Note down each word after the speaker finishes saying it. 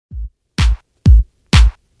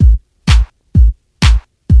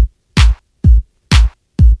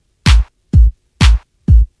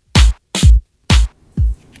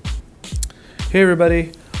Hey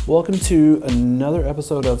everybody, welcome to another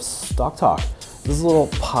episode of Stock Talk. This is a little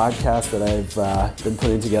podcast that I've been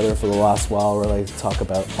putting together for the last while where I talk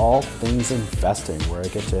about all things investing, where I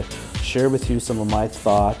get to share with you some of my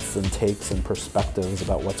thoughts and takes and perspectives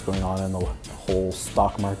about what's going on in the whole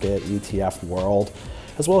stock market, ETF world,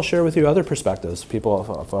 as well as share with you other perspectives,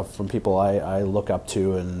 from people I look up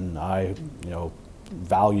to and I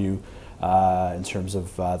value in terms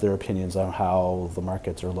of their opinions on how the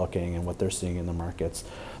markets are looking and what they're seeing in the markets.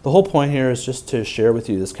 The whole point here is just to share with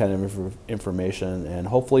you this kind of information, and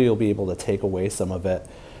hopefully you'll be able to take away some of it,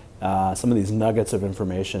 some of these nuggets of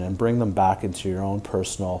information, and bring them back into your own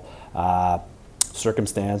personal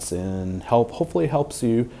circumstance, and hopefully helps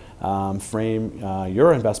you frame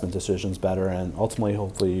your investment decisions better, and ultimately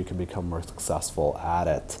hopefully you can become more successful at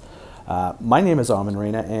it. My name is Amin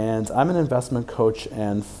Reina, and I'm an investment coach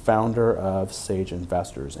and founder of Sage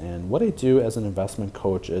Investors. And what I do as an investment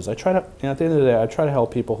coach is I try to, at the end of the day, I try to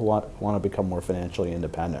help people who want to become more financially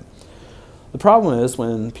independent. The problem is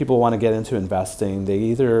when people want to get into investing, they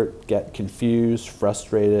either get confused,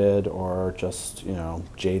 frustrated, or just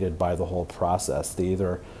jaded by the whole process. They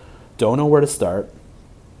either don't know where to start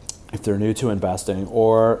if they're new to investing,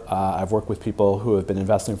 or I've worked with people who have been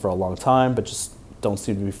investing for a long time but just don't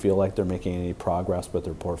seem to feel like they're making any progress with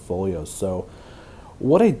their portfolios. So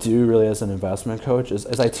what I do really as an investment coach is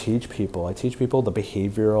I teach people the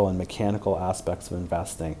behavioral and mechanical aspects of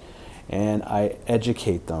investing, and I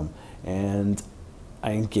educate them and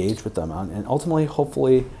I engage with them and ultimately,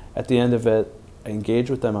 hopefully at the end of it, I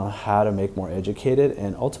engage with them on how to make more educated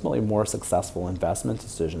and ultimately more successful investment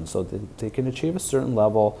decisions so that they can achieve a certain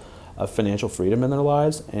level of financial freedom in their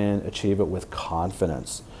lives and achieve it with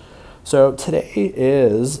confidence. So today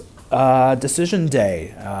is decision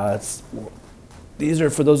day. These are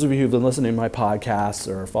for those of you who've been listening to my podcasts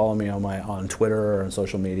or follow me on Twitter or on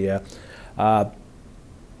social media. As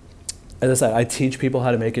I said, I teach people how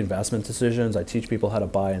to make investment decisions. I teach people how to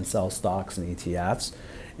buy and sell stocks and ETFs,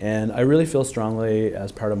 and I really feel strongly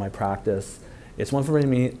as part of my practice, it's one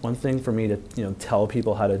thing for me to tell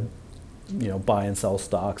people how to buy and sell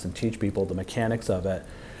stocks and teach people the mechanics of it.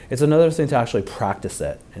 It's another thing to actually practice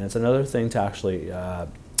it, and it's another thing to actually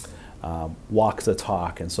walk the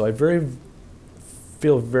talk. And so I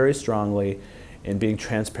feel very strongly in being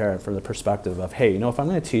transparent from the perspective of, hey, if I'm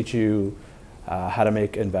going to teach you how to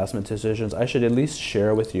make investment decisions, I should at least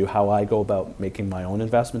share with you how I go about making my own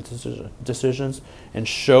investment decisions and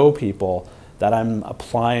show people that I'm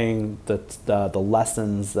applying the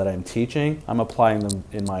lessons that I'm teaching, I'm applying them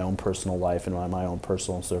in my own personal life and my own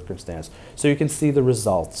personal circumstance. So you can see the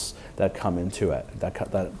results that come into it,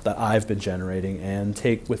 that I've been generating, and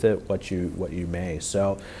take with it what you may.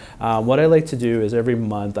 So what I like to do is every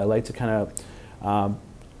month I like to kind of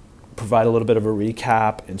provide a little bit of a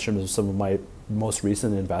recap in terms of some of my most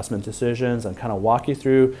recent investment decisions and kind of walk you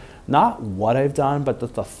through not what I've done, but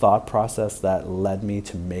the thought process that led me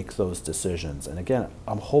to make those decisions. And again,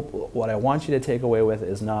 what I want you to take away with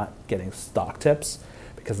is not getting stock tips,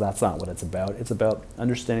 because that's not what it's about. It's about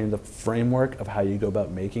understanding the framework of how you go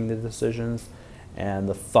about making the decisions and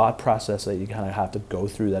the thought process that you kind of have to go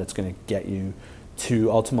through, that it's going to get you to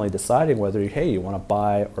ultimately deciding whether you want to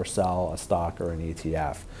buy or sell a stock or an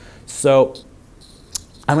ETF. So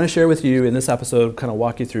I'm going to share with you in this episode, kind of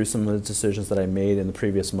walk you through some of the decisions that I made in the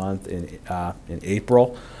previous month in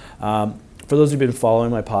April. For those who've been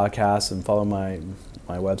following my podcast and following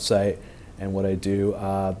my website and what I do,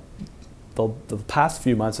 the past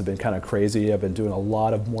few months have been kind of crazy. I've been doing a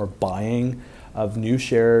lot of more buying of new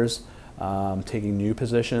shares, taking new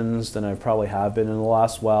positions than I probably have been in the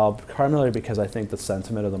last while, primarily because I think the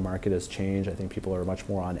sentiment of the market has changed. I think people are much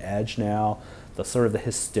more on edge now. The sort of the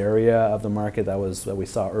hysteria of the market that we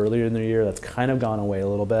saw earlier in the year, that's kind of gone away a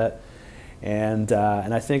little bit. And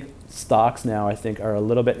I think stocks now, are a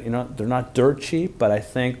little bit, they're not dirt cheap, but I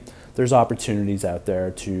think there's opportunities out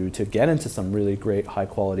there to get into some really great high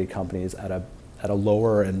quality companies at a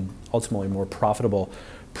lower and ultimately more profitable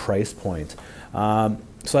price point.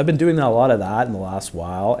 So I've been doing a lot of that in the last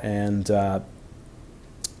while, and but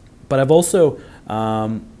I've also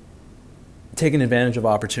taking advantage of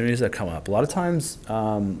opportunities that come up. A lot of times,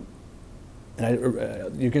 you're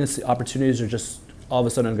going to see opportunities are just all of a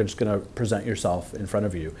sudden just going to present yourself in front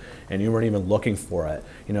of you, and you weren't even looking for it.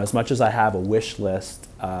 As much as I have a wish list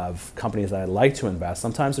of companies that I'd like to invest,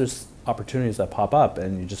 sometimes there's opportunities that pop up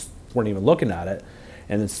and you just weren't even looking at it,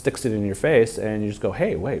 and it sticks it in your face, and you just go,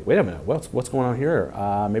 hey, wait a minute, what's going on here?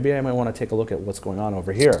 Maybe I might want to take a look at what's going on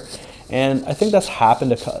over here. And I think that's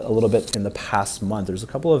happened a little bit in the past month. There's a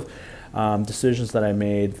couple of decisions that I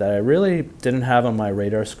made that I really didn't have on my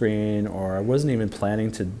radar screen, or I wasn't even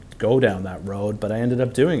planning to go down that road, but I ended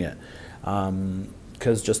up doing it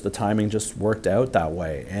because just the timing just worked out that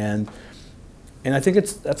way. And I think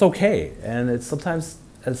that's okay. And it's sometimes,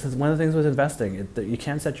 it's one of the things with investing, that you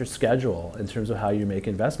can't set your schedule in terms of how you make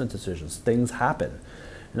investment decisions. Things happen.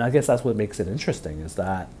 And I guess that's what makes it interesting, is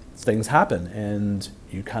that things happen and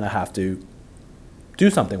you kind of have to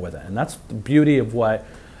do something with it. And that's the beauty of what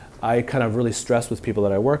I kind of really stress with people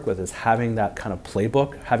that I work with, is having that kind of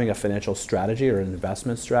playbook, having a financial strategy or an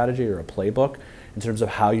investment strategy or a playbook in terms of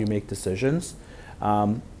how you make decisions.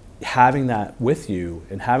 Having that with you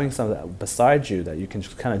and having some of that beside you that you can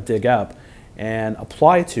just kind of dig up and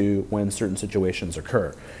apply to when certain situations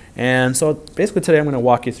occur. And so basically today I'm going to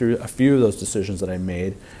walk you through a few of those decisions that I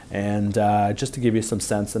made, and just to give you some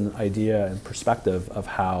sense and idea and perspective of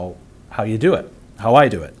how you do it, how I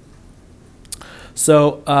do it.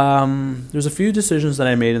 So there's a few decisions that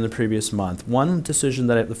I made in the previous month.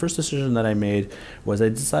 The first decision that I made was I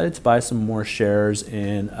decided to buy some more shares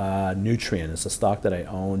in Nutrien. It's a stock that I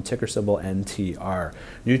own, ticker symbol NTR.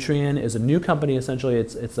 Nutrien is a new company. Essentially,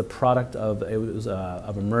 it's a product of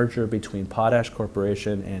a merger between Potash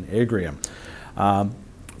Corporation and Agrium.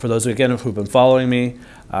 For those again who've been following me,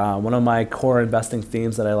 one of my core investing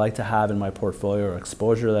themes that I like to have in my portfolio, or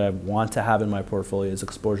exposure that I want to have in my portfolio, is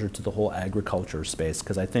exposure to the whole agriculture space.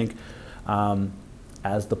 Because I think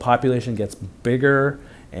as the population gets bigger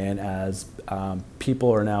and as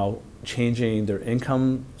people are now changing their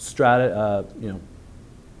income strata,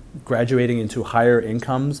 graduating into higher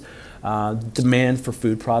incomes, demand for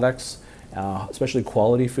food products, especially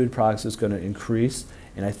quality food products, is going to increase.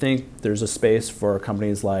 And I think there's a space for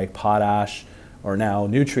companies like Potash, or now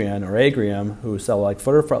Nutrien or Agrium, who sell like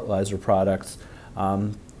fertilizer products.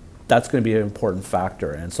 That's going to be an important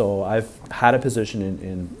factor. And so I've had a position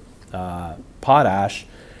in Potash,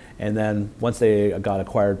 and then once they got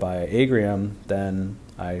acquired by Agrium, then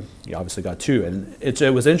I obviously got two. And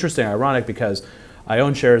it was interesting, ironic, because I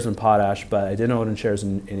own shares in Potash, but I didn't own shares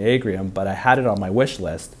in Agrium, but I had it on my wish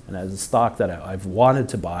list, and as a stock that I've wanted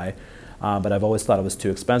to buy, but I've always thought it was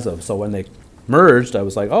too expensive. So when they merged, I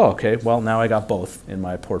was like, oh, okay, well, now I got both in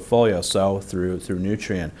my portfolio, so through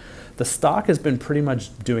Nutrien. The stock has been pretty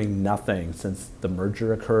much doing nothing since the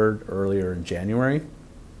merger occurred earlier in January.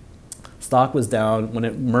 Stock was down when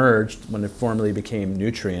it merged, when it formally became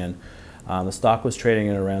Nutrien. The stock was trading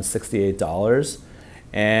at around $68.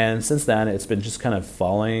 And since then, it's been just kind of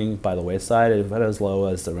falling by the wayside. It went as low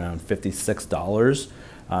as around $56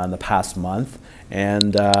 in the past month.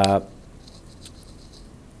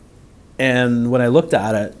 And when I looked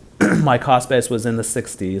at it, my cost base was in the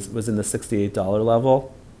 60s, was in the $68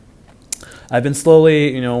 level. I've been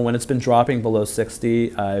slowly, when it's been dropping below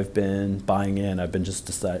 60, I've been buying in. I made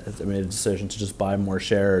a decision to just buy more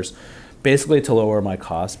shares, basically to lower my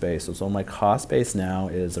cost base. So my cost base now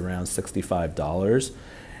is around $65.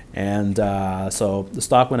 And so the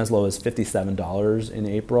stock went as low as $57 in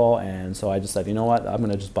April, and so I just said, you know what, I'm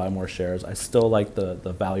going to just buy more shares. I still like the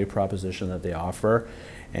value proposition that they offer,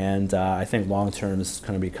 and I think long term this is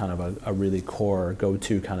going to be kind of a really core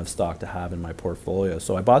go-to kind of stock to have in my portfolio.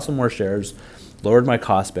 So I bought some more shares, lowered my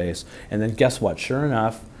cost base, and then guess what? Sure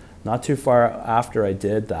enough, not too far after I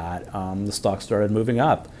did that, the stock started moving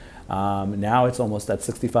up. Now it's almost at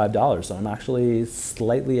 $65, so I'm actually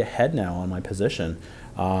slightly ahead now on my position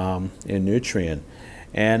in Nutrien.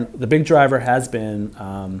 And the big driver has been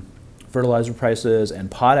fertilizer prices and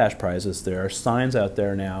potash prices. There are signs out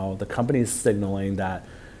there now, the company's signaling that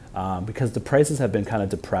because the prices have been kind of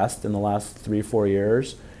depressed in the last 3-4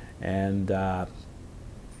 years, and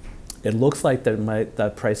it looks like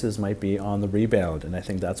that prices might be on the rebound, and I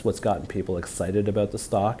think that's what's gotten people excited about the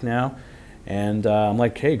stock now. And I'm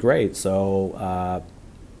like, hey, great. So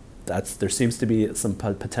there seems to be some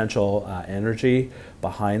potential energy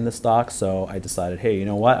behind the stock. So I decided, hey, you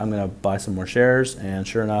know what? I'm going to buy some more shares. And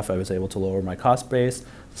sure enough, I was able to lower my cost base.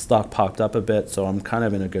 The stock popped up a bit, so I'm kind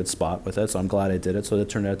of in a good spot with it. So I'm glad I did it. So it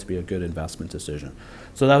turned out to be a good investment decision.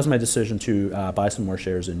 So that was my decision to buy some more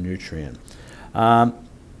shares in Nutrien.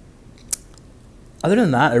 Other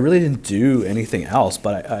than that, I really didn't do anything else,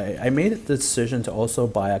 but I made the decision to also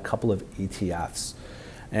buy a couple of ETFs.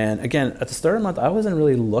 And again, at the start of the month, I wasn't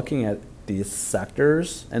really looking at these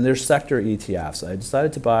sectors, and there's sector ETFs. I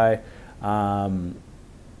decided to buy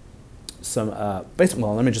basically,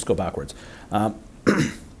 well, let me just go backwards.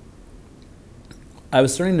 I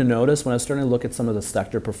was starting to notice when I was starting to look at some of the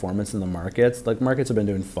sector performance in the markets, like markets have been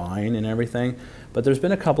doing fine and everything, but there's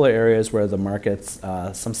been a couple of areas where the markets,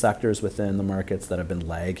 some sectors within the markets that have been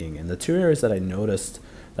lagging. And the two areas that I noticed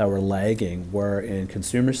that were lagging were in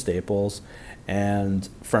consumer staples and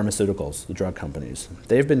pharmaceuticals, the drug companies.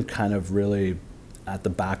 They've been kind of really at the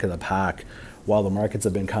back of the pack while the markets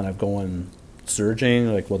have been kind of going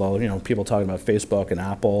surging, like with all, people talking about Facebook and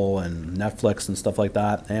Apple and Netflix and stuff like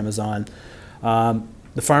that, Amazon.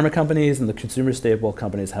 The pharma companies and the consumer staple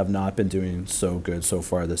companies have not been doing so good so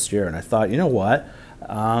far this year. And I thought, you know what,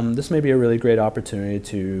 this may be a really great opportunity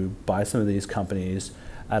to buy some of these companies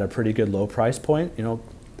at a pretty good low price point.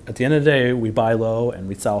 At the end of the day, we buy low and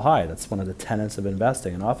we sell high. That's one of the tenets of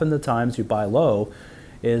investing. And often the times you buy low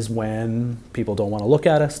is when people don't want to look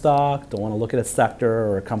at a stock, don't want to look at a sector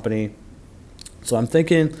or a company. So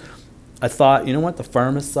I thought, you know what, the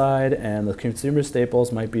pharma side and the consumer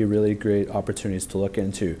staples might be really great opportunities to look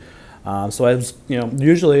into. So I was,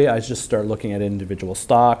 usually I just start looking at individual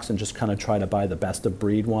stocks and just kind of try to buy the best of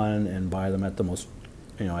breed one and buy them at the most,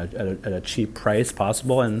 at a cheap price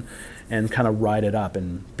possible, and kind of ride it up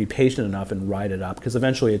and be patient enough and ride it up, because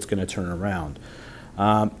eventually it's going to turn around.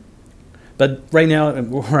 But right now,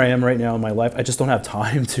 where I am right now in my life, I just don't have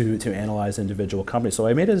time to analyze individual companies. So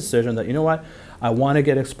I made a decision that, you know what, I want to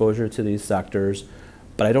get exposure to these sectors,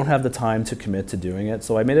 but I don't have the time to commit to doing it.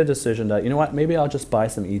 So I made a decision that, you know what, maybe I'll just buy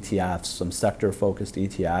some ETFs, some sector-focused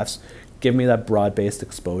ETFs, give me that broad-based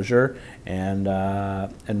exposure, and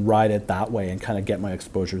ride it that way and kind of get my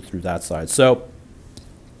exposure through that side. So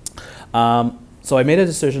I made a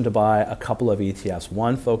decision to buy a couple of ETFs,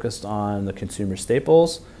 one focused on the consumer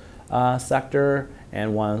staples sector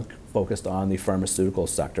and one focused on the pharmaceutical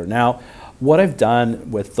sector. Now, what I've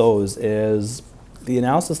done with those is the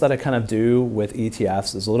analysis that I kind of do with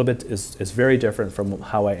ETFs is a little bit is very different from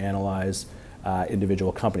how I analyze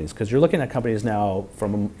individual companies, because you're looking at companies now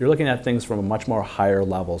you're looking at things from a much more higher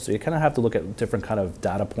level. So you kind of have to look at different kind of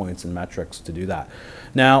data points and metrics to do that.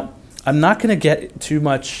 Now, I'm not going to get too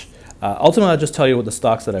much. Ultimately, I'll just tell you what the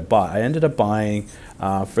stocks that I bought. I ended up buying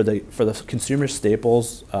for the consumer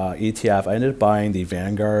staples ETF. I ended up buying the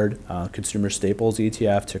Vanguard Consumer Staples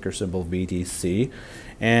ETF, ticker symbol VDC.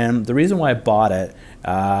 And the reason why I bought it,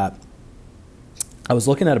 I was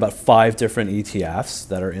looking at about 5 different ETFs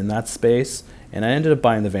that are in that space, and I ended up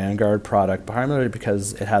buying the Vanguard product primarily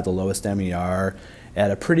because it had the lowest MER, at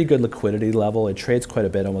a pretty good liquidity level. It trades quite a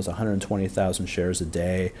bit, almost 120,000 shares a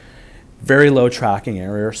day. Very low tracking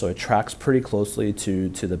error, so it tracks pretty closely to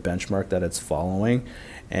the benchmark that it's following.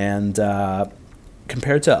 And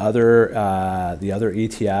compared to the other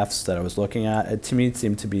ETFs that I was looking at, to me it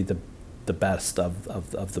seemed to be the best of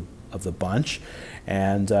the bunch.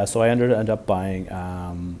 And so I ended up buying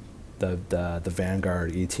the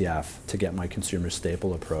Vanguard ETF to get my consumer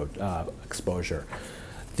staple approach exposure.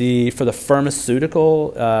 For the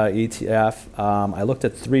pharmaceutical ETF, I looked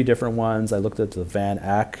at 3 different ones. I looked at the Van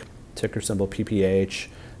Eck, ticker symbol PPH,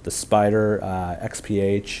 the Spider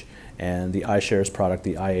XPH, and the iShares product,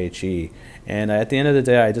 the IHE. And at the end of the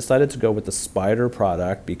day, I decided to go with the Spider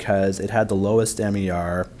product because it had the lowest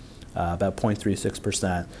MER, about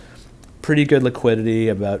 0.36%. Pretty good liquidity,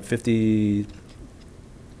 about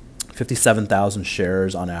 57,000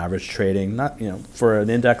 shares on average trading. Not, for an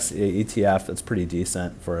index ETF, that's pretty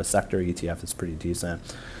decent. For a sector ETF, it's pretty decent.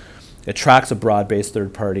 It tracks a broad-based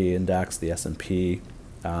third-party index, the S&P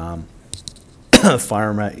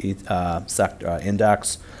pharma sector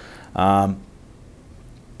index. The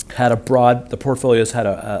portfolios had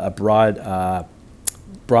a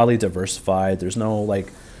broadly diversified. There's no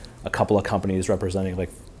a couple of companies representing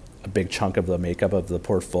a big chunk of the makeup of the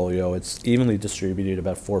portfolio. It's evenly distributed,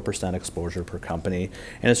 about 4% exposure per company,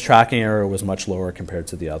 and its tracking error was much lower compared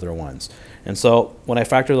to the other ones. And so when I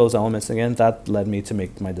factor those elements again, that led me to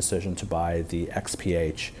make my decision to buy the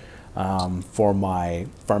XPH for my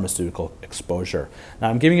pharmaceutical exposure.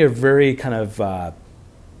 Now I'm giving you a very kind of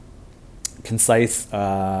concise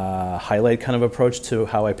highlight kind of approach to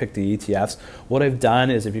how I pick the ETFs. What I've done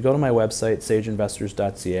is, if you go to my website,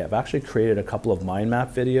 sageinvestors.ca, I've actually created a couple of mind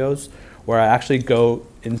map videos where I actually go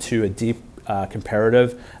into a deep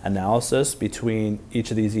comparative analysis between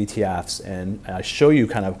each of these ETFs, and I show you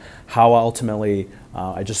kind of how ultimately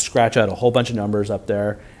I just scratch out a whole bunch of numbers up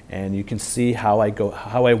there, and you can see how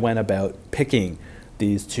I went about picking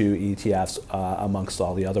these 2 ETFs amongst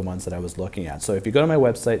all the other ones that I was looking at. So if you go to my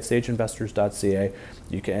website, sageinvestors.ca,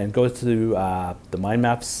 you can go to the mind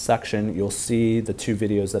maps section. You'll see the 2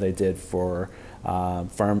 videos that I did for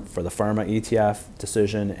for the pharma ETF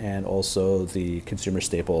decision and also the consumer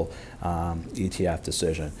staple ETF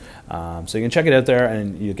decision. So you can check it out there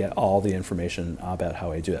and you get all the information about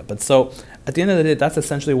how I do it. But so at the end of the day, that's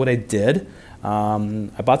essentially what I did.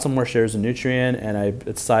 I bought some more shares of Nutrien and I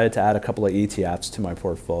decided to add a couple of ETFs to my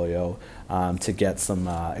portfolio to get some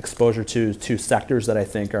exposure to sectors that I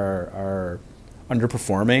think are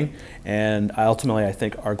underperforming and ultimately I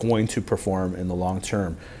think are going to perform in the long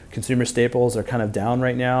term. Consumer staples are kind of down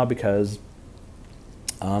right now because,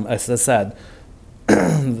 as I said,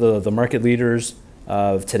 the market leaders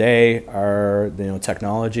of today are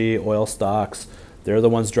technology, oil stocks. They're the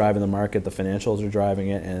ones driving the market. The financials are driving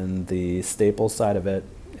it, and the staples side of it,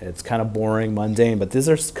 it's kind of boring, mundane. But these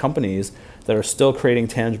are companies that are still creating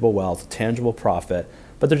tangible wealth, tangible profit,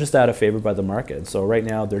 but they're just out of favor by the market. So right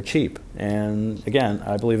now they're cheap. And again,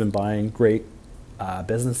 I believe in buying great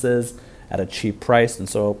businesses at a cheap price. And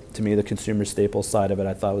so to me, the consumer staples side of it,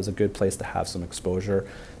 I thought was a good place to have some exposure.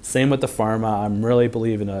 Same with the pharma. I'm really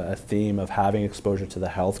believe in a theme of having exposure to the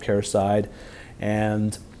healthcare side.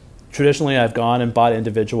 And traditionally, I've gone and bought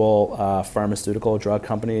individual pharmaceutical drug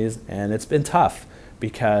companies, and it's been tough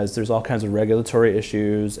because there's all kinds of regulatory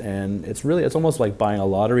issues, and it's almost like buying a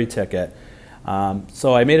lottery ticket.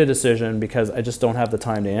 So I made a decision because I just don't have the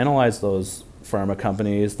time to analyze those pharma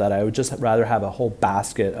companies that I would just rather have a whole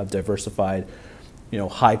basket of diversified,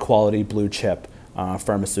 high quality blue chip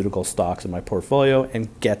pharmaceutical stocks in my portfolio and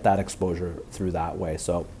get that exposure through that way.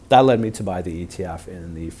 So that led me to buy the ETF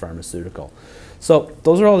in the pharmaceutical. So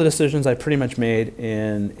those are all the decisions I pretty much made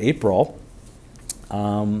in April.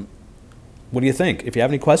 What do you think? If you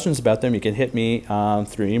have any questions about them, you can hit me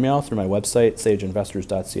through email, through my website,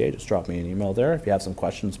 sageinvestors.ca. Just drop me an email there if you have some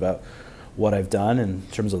questions about what I've done in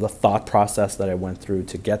terms of the thought process that I went through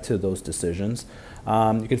to get to those decisions.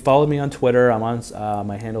 You can follow me on Twitter. I'm on,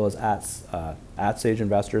 my handle is at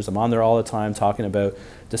sageinvestors. I'm on there all the time talking about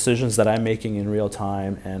decisions that I'm making in real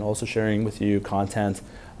time and also sharing with you content,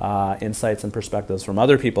 insights and perspectives from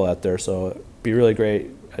other people out there. So it'd be really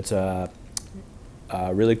great. It's a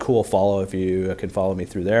really cool follow if you can follow me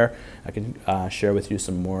through there. I can share with you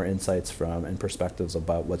some more insights from and perspectives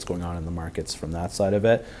about what's going on in the markets from that side of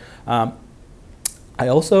it. I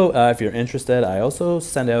also, if you're interested, I also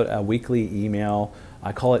send out a weekly email.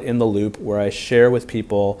 I call it In the Loop, where I share with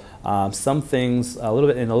people some things in a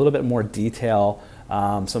little bit more detail,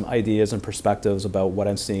 some ideas and perspectives about what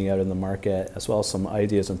I'm seeing out in the market, as well as some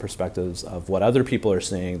ideas and perspectives of what other people are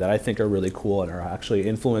seeing that I think are really cool and are actually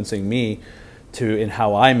influencing me in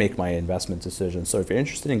how I make my investment decisions. So if you're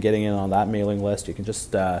interested in getting in on that mailing list, you can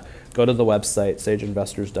just go to the website,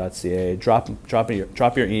 sageinvestors.ca,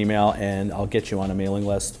 drop your email, and I'll get you on a mailing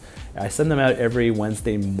list. I send them out every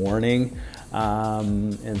Wednesday morning,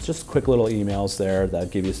 and it's just quick little emails there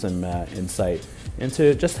that give you some insight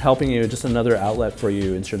into just helping you, just another outlet for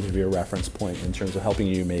you in terms of your reference point, in terms of helping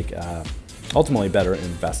you make ultimately better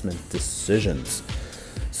investment decisions.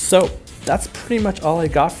 So that's pretty much all I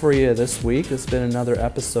got for you this week. It's been another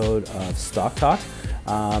episode of Stock Talk.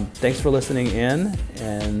 Thanks for listening in,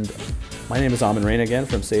 and my name is Amin Rain again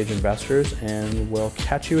from Sage Investors, and we'll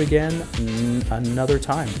catch you again another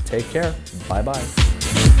time. Take care. Bye-bye.